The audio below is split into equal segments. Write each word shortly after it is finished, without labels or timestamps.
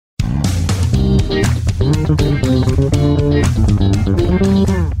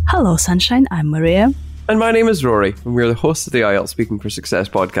Hello, Sunshine. I'm Maria. And my name is Rory, and we're the hosts of the IELTS Speaking for Success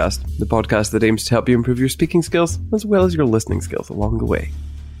podcast, the podcast that aims to help you improve your speaking skills as well as your listening skills along the way.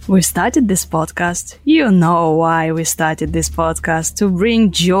 We started this podcast. You know why we started this podcast, to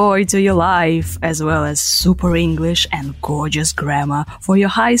bring joy to your life, as well as super English and gorgeous grammar for your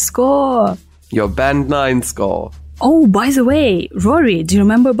high score. Your Band 9 score. Oh, by the way, Rory, do you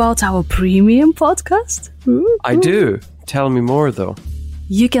remember about our premium podcast? I do. Tell me more, though.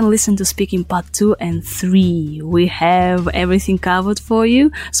 You can listen to Speaking Part 2 and 3. We have everything covered for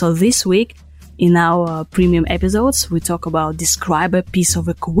you. So this week, in our premium episodes, we talk about describe a piece of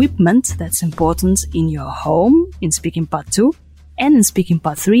equipment that's important in your home in Speaking Part 2. And in Speaking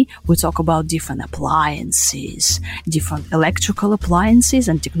Part 3, we talk about different appliances, different electrical appliances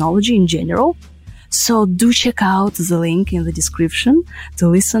and technology in general. So do check out the link in the description to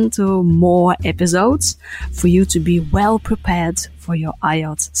listen to more episodes for you to be well prepared for your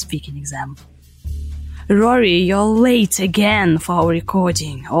IELTS speaking exam. Rory, you're late again for our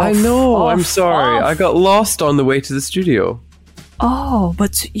recording. I know, I'm sorry. I got lost on the way to the studio. Oh,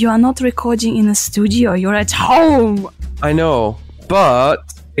 but you are not recording in a studio. You're at home. I know,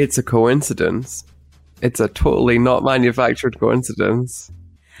 but it's a coincidence. It's a totally not manufactured coincidence.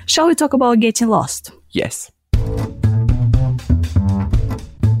 Shall we talk about getting lost? Yes.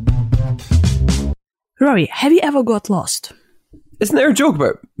 Rory, have you ever got lost? Isn't there a joke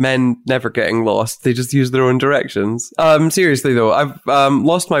about men never getting lost? They just use their own directions. Seriously though, I've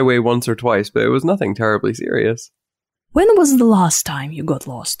lost my way once or twice, but it was nothing terribly serious. When was the last time you got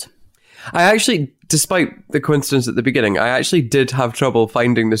lost? I actually, despite the coincidence at the beginning, I actually did have trouble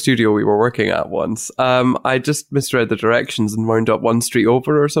finding the studio we were working at once. I just misread the directions and wound up one street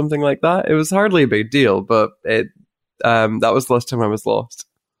over or something like that. It was hardly a big deal, but that was the last time I was lost.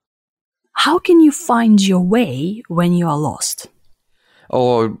 How can you find your way when you are lost?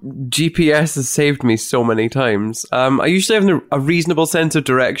 Oh, GPS has saved me so many times. I usually have a reasonable sense of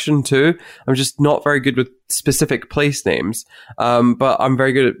direction too. I'm just not very good with specific place names. But I'm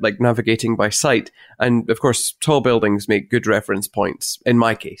very good at navigating by sight. And of course, tall buildings make good reference points, in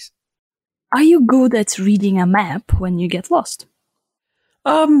my case. Are you good at reading a map when you get lost?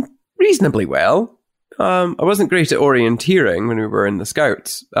 Reasonably well. I wasn't great at orienteering when we were in the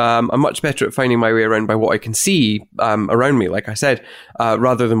Scouts. I'm much better at finding my way around by what I can see around me, like I said,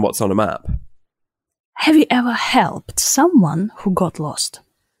 rather than what's on a map. Have you ever helped someone who got lost?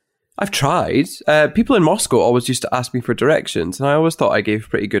 I've tried. People in Moscow always used to ask me for directions, and I always thought I gave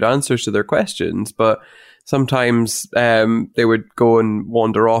pretty good answers to their questions, but sometimes they would go and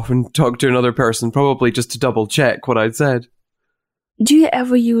wander off and talk to another person, probably just to double check what I'd said. Do you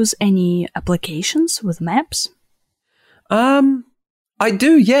ever use any applications with maps? I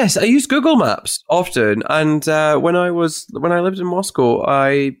do, yes. I use Google Maps often, and when I lived in Moscow,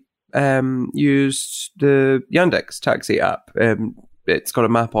 I used the Yandex taxi app. It's got a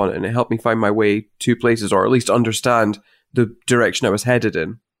map on it, and it helped me find my way to places, or at least understand the direction I was headed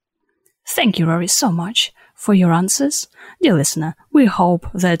in. Thank you, Rory, so much for your answers. Dear listener, we hope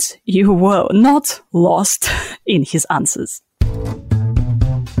that you were not lost in his answers.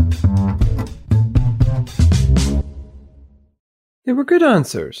 They were good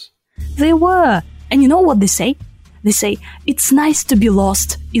answers. They were. And you know what they say? They say, it's nice to be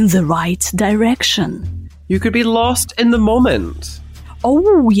lost in the right direction. You could be lost in the moment.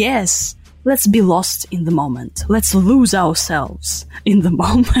 Oh, yes. Let's be lost in the moment. Let's lose ourselves in the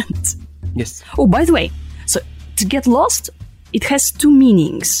moment. Yes. Oh, by the way, so to get lost, it has two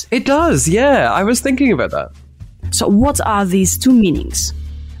meanings. It does, yeah. I was thinking about that. So what are these two meanings?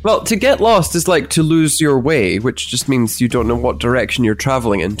 Well, to get lost is like to lose your way, which just means you don't know what direction you're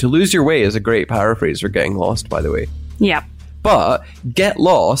traveling in. To lose your way is a great paraphrase for getting lost, by the way. Yeah. But get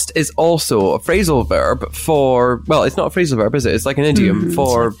lost is also a phrasal verb for, well, it's not a phrasal verb, is it? It's like an idiom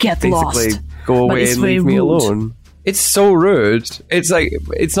for get basically lost. Go away and leave me alone. It's so rude. It's like,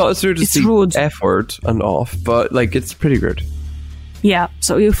 it's not as rude as the F word and off, but like it's pretty rude. Yeah,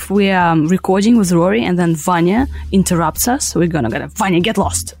 so if we are recording with Rory and then Vanya interrupts us, we're gonna go, Vanya, get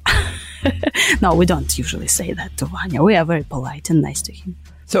lost. No, we don't usually say that to Vanya. We are very polite and nice to him.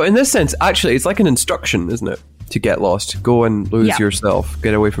 So in this sense, actually, it's like an instruction, isn't it? To get lost. Go and lose yourself.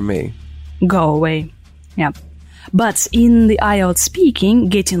 Get away from me. Go away. Yeah. But in the IELTS speaking,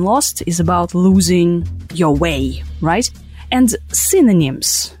 getting lost is about losing your way, right? And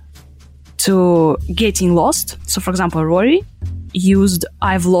synonyms to getting lost. So, for example, Rory used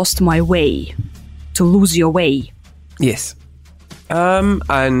I've lost my way, to lose your way. Yes.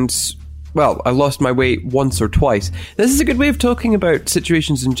 And well, I lost my way once or twice. This is a good way of talking about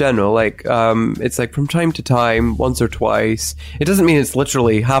situations in general. Like, it's like from time to time, once or twice. It doesn't mean it's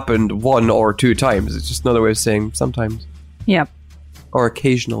literally happened 1 or 2 times. It's just another way of saying sometimes. Yeah. Or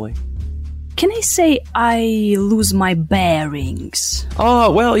occasionally. Can I say I lose my bearings? Oh,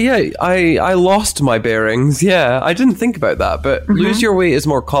 well, yeah, I lost my bearings. Yeah, I didn't think about that. But lose your way is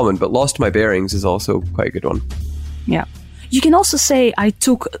more common, but lost my bearings is also quite a good one. Yeah. You can also say I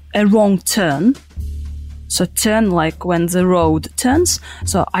took a wrong turn. So turn like when the road turns.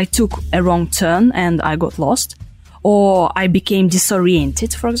 So I took a wrong turn and I got lost. Or I became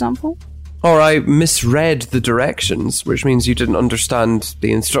disoriented, for example. Or I misread the directions, which means you didn't understand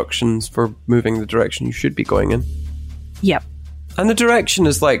the instructions for moving the direction you should be going in. Yep. And the direction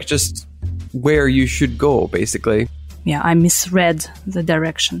is like just where you should go, basically. Yeah, I misread the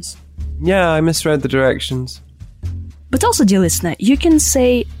directions. Yeah, I misread the directions. But also, dear listener, you can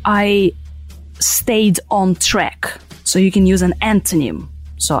say I stayed on track. So you can use an antonym.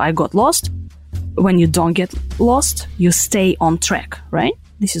 So I got lost. When you don't get lost, you stay on track, right?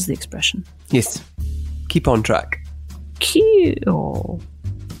 This is the expression. Yes. Keep on track. Cute.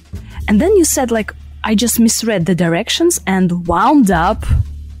 And then you said, like, I just misread the directions and wound up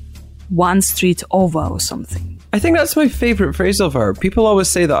 1 street over or something. I think that's my favorite phrasal verb. People always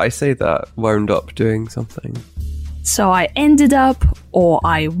say that I say that, wound up doing something. So I ended up, or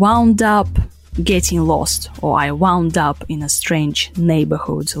I wound up getting lost, or I wound up in a strange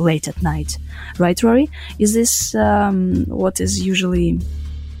neighborhood late at night. Right, Rory? Is this what is usually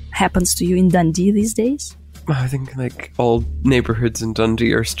happens to you in Dundee these days? I think like all neighborhoods in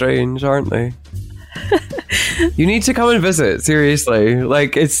Dundee are strange, aren't they? You need to come and visit, seriously.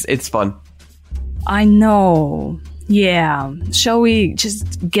 Like, it's fun. I know. Yeah. Shall we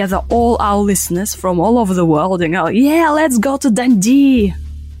just gather all our listeners from all over the world and go, yeah, let's go to Dundee?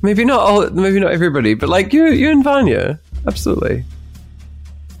 Maybe not everybody, but like you and Vanya. Absolutely.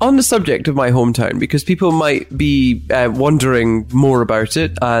 On the subject of my hometown, because people might be wondering more about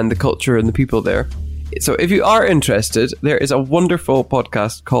it and the culture and the people there. So if you are interested, there is a wonderful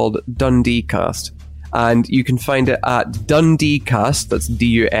podcast called Dundee Cast. And you can find it at DundeeCast, that's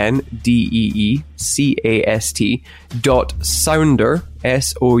DundeeCast, .sounder,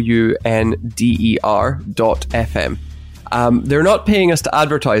 SOUNDER.FM. They're not paying us to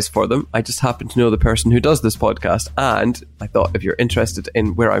advertise for them. I just happen to know the person who does this podcast, and I thought if you're interested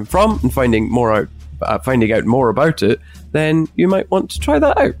in where I'm from and finding out more about it, then you might want to try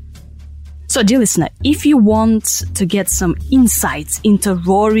that out. So, dear listener, if you want to get some insights into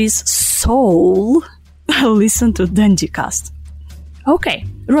Rory's soul, listen to DundeeCast. Okay,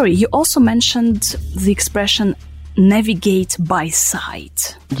 Rory, you also mentioned the expression navigate by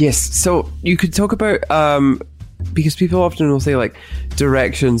sight. Yes, so you could talk about, because people often will say like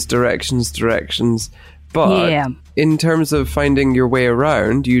directions, but in terms of finding your way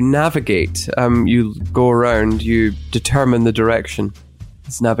around, you navigate, you go around, you determine the direction.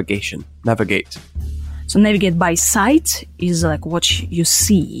 It's navigation, navigate. So navigate by sight is like what you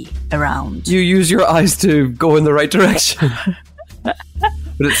see around. You use your eyes to go in the right direction. But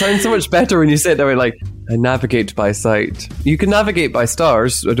it sounds so much better when you say it that way, like, I navigate by sight. You can navigate by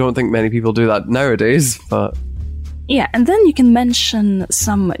stars. I don't think many people do that nowadays, but... Yeah, and then you can mention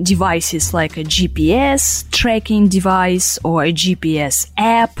some devices like a GPS tracking device or a GPS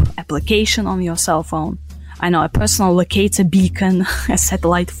application on your cell phone. I know, a personal locator beacon, a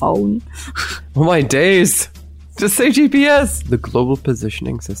satellite phone. Oh my days! Just say GPS! The Global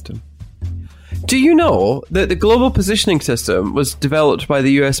Positioning System. Do you know that the Global Positioning System was developed by the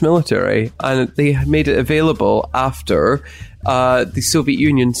US military, and they made it available after the Soviet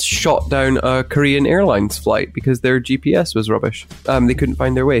Union shot down a Korean Airlines flight because their GPS was rubbish. They couldn't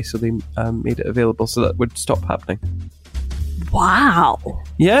find their way, so they made it available so that would stop happening. Wow.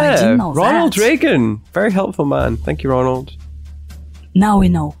 Yeah, I didn't know Ronald that. Reagan. Very helpful man. Thank you, Ronald. Now we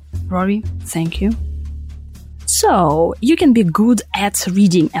know. Rory, thank you. So, you can be good at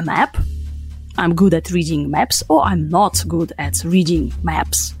reading a map. I'm good at reading maps, or I'm not good at reading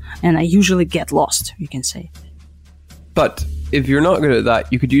maps. And I usually get lost, you can say. But if you're not good at that,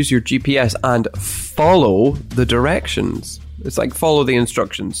 you could use your GPS and follow the directions. It's like follow the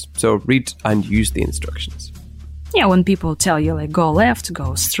instructions. So read and use the instructions. Yeah, when people tell you, like, go left,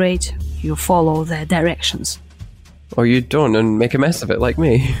 go straight, you follow the directions. Or you don't and make a mess of it, like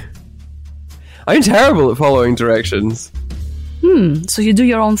me. I'm terrible at following directions. So you do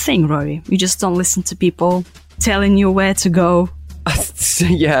your own thing, Rory. You just don't listen to people telling you where to go.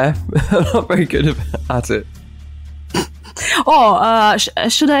 Yeah, I'm not very good at it.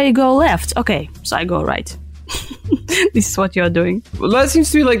 Should I go left? Okay, so I go right. This is what you're doing. Well, that seems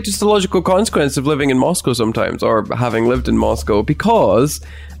to be like just a logical consequence of living in Moscow sometimes, or having lived in Moscow, because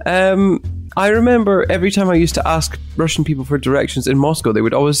I remember every time I used to ask Russian people for directions in Moscow, they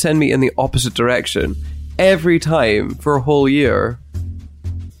would always send me in the opposite direction. Every time for a whole year.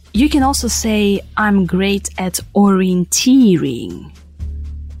 You can also say, I'm great at orienteering.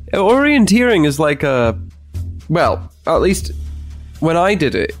 Orienteering is like well, at least when I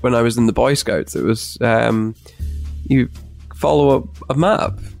did it, when I was in the Boy Scouts, it was, you follow a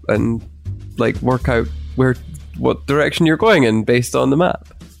map and like work out what direction you're going in based on the map.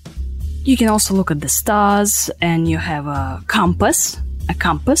 You can also look at the stars, and you have a compass.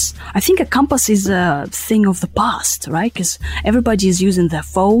 I think a compass is a thing of the past, right? Because everybody is using their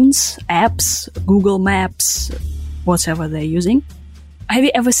phones, apps, Google Maps, whatever they're using. Have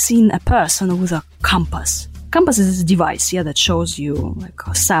you ever seen a person with a compass? Compass is a device, that shows you like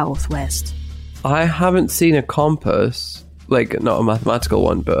south, west. I haven't seen a compass, like not a mathematical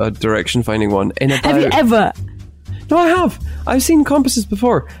one, but a direction finding one. Have you ever? No, I have. I've seen compasses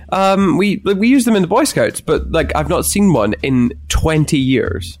before. We use them in the Boy Scouts, but like I've not seen one in 20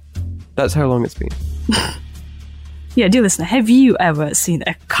 years. That's how long it's been. Yeah, dear listener, have you ever seen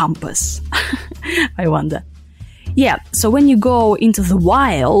a compass? I wonder. Yeah, so when you go into the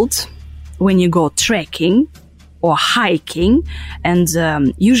wild, when you go trekking or hiking, and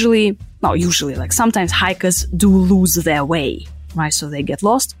sometimes hikers do lose their way, right? So they get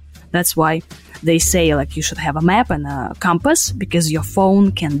lost. That's why they say like you should have a map and a compass, because your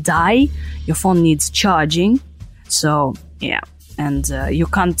phone can die. Your phone needs charging. So, yeah. And you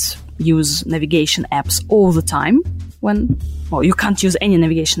can't use navigation apps all the time you can't use any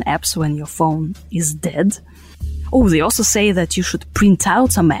navigation apps when your phone is dead. Oh, they also say that you should print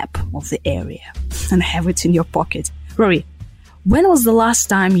out a map of the area and have it in your pocket. Rory, when was the last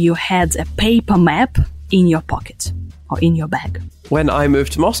time you had a paper map in your pocket or in your bag? When I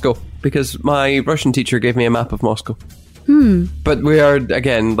moved to Moscow, because my Russian teacher gave me a map of Moscow. But we are,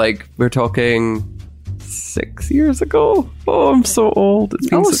 again, like, we're talking 6 years ago. Oh, I'm so old. It's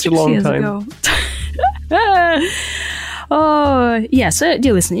been such a long time. Oh, yeah, so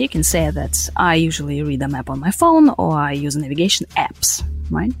dear listener, you can say that I usually read a map on my phone or I use navigation apps,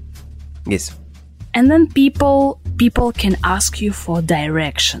 right? Yes. And then people can ask you for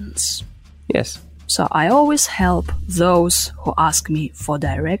directions. Yes. So I always help those who ask me for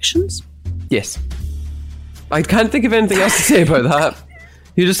directions. Yes. I can't think of anything else to say about that.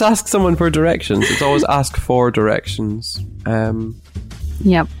 You just ask someone for directions. It's always ask for directions.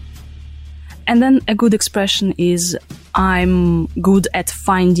 Yep. And then a good expression is, I'm good at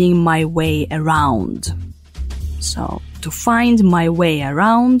finding my way around. So to find my way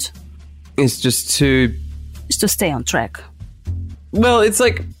around is just to stay on track. Well, it's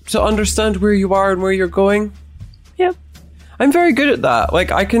like to understand where you are and where you're going. Yeah. I'm very good at that.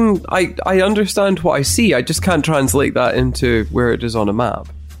 Like I understand what I see. I just can't translate that into where it is on a map.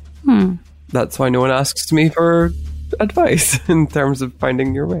 That's why no one asks me for advice in terms of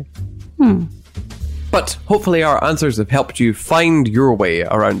finding your way. But hopefully our answers have helped you find your way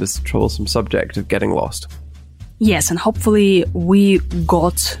around this troublesome subject of getting lost. Yes, and hopefully we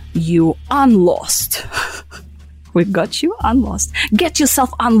got you unlost. We got you unlost. Get yourself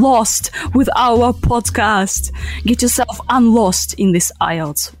unlost with our podcast. Get yourself unlost in this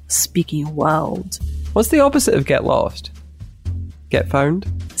IELTS speaking world. What's the opposite of get lost? Get found?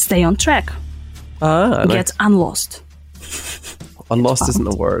 Stay on track. Get unlost. Unlost isn't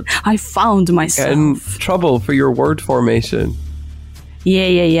a word. I found myself. Get in trouble for your word formation.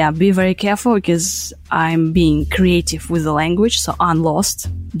 Yeah. Be very careful, because I'm being creative with the language, so unlost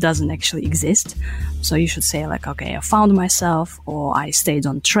doesn't actually exist. So you should say like, okay, I found myself, or I stayed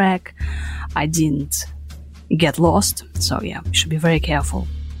on track, I didn't get lost. So yeah, you should be very careful.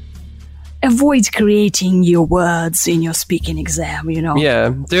 Avoid creating new words in your speaking exam,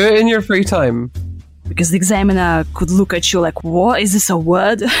 Yeah, do it in your free time. Because the examiner could look at you like, what? Is this a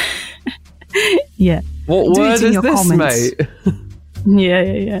word? Yeah. What do word is this, comments. mate?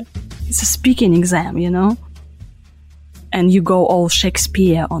 Yeah. It's a speaking exam, And you go all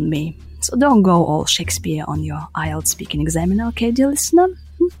Shakespeare on me. So don't go all Shakespeare on your IELTS speaking examiner, okay, dear listener?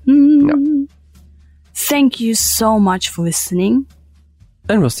 No. Thank you so much for listening.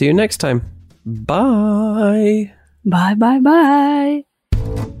 And we'll see you next time. Bye. Bye.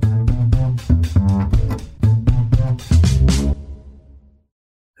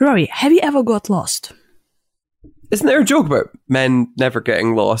 Rory, have you ever got lost? Isn't there a joke about men never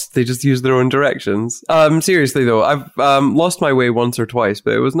getting lost? They just use their own directions. Seriously though, I've lost my way once or twice,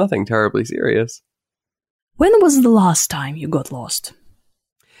 but it was nothing terribly serious. When was the last time you got lost?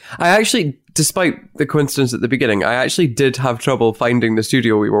 I actually, despite the coincidence at the beginning, I actually did have trouble finding the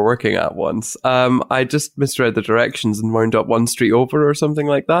studio we were working at once. I just misread the directions and wound up one street over or something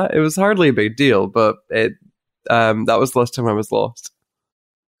like that. It was hardly a big deal, but that was the last time I was lost.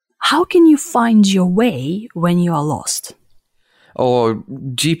 How can you find your way when you are lost? Oh,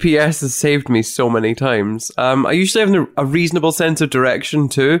 GPS has saved me so many times. I usually have a reasonable sense of direction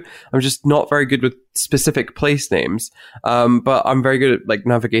too. I'm just not very good with specific place names. But I'm very good at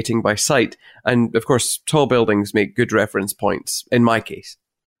navigating by sight. And of course, tall buildings make good reference points, in my case.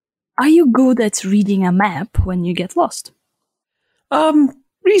 Are you good at reading a map when you get lost?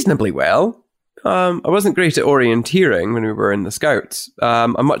 Reasonably well. I wasn't great at orienteering when we were in the Scouts.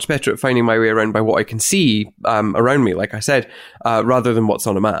 I'm much better at finding my way around by what I can see around me, like I said, rather than what's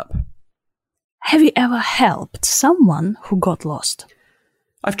on a map. Have you ever helped someone who got lost?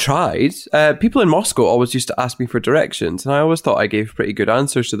 I've tried. People in Moscow always used to ask me for directions, and I always thought I gave pretty good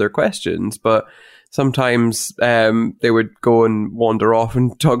answers to their questions, but sometimes they would go and wander off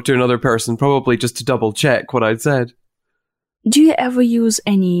and talk to another person, probably just to double check what I'd said. Do you ever use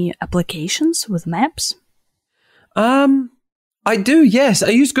any applications with maps? I do, yes. I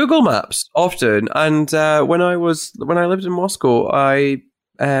use Google Maps often, and when I lived in Moscow, I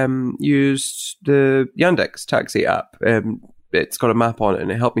used the Yandex taxi app. It's got a map on it, and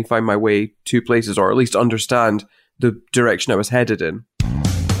it helped me find my way to places, or at least understand the direction I was headed in.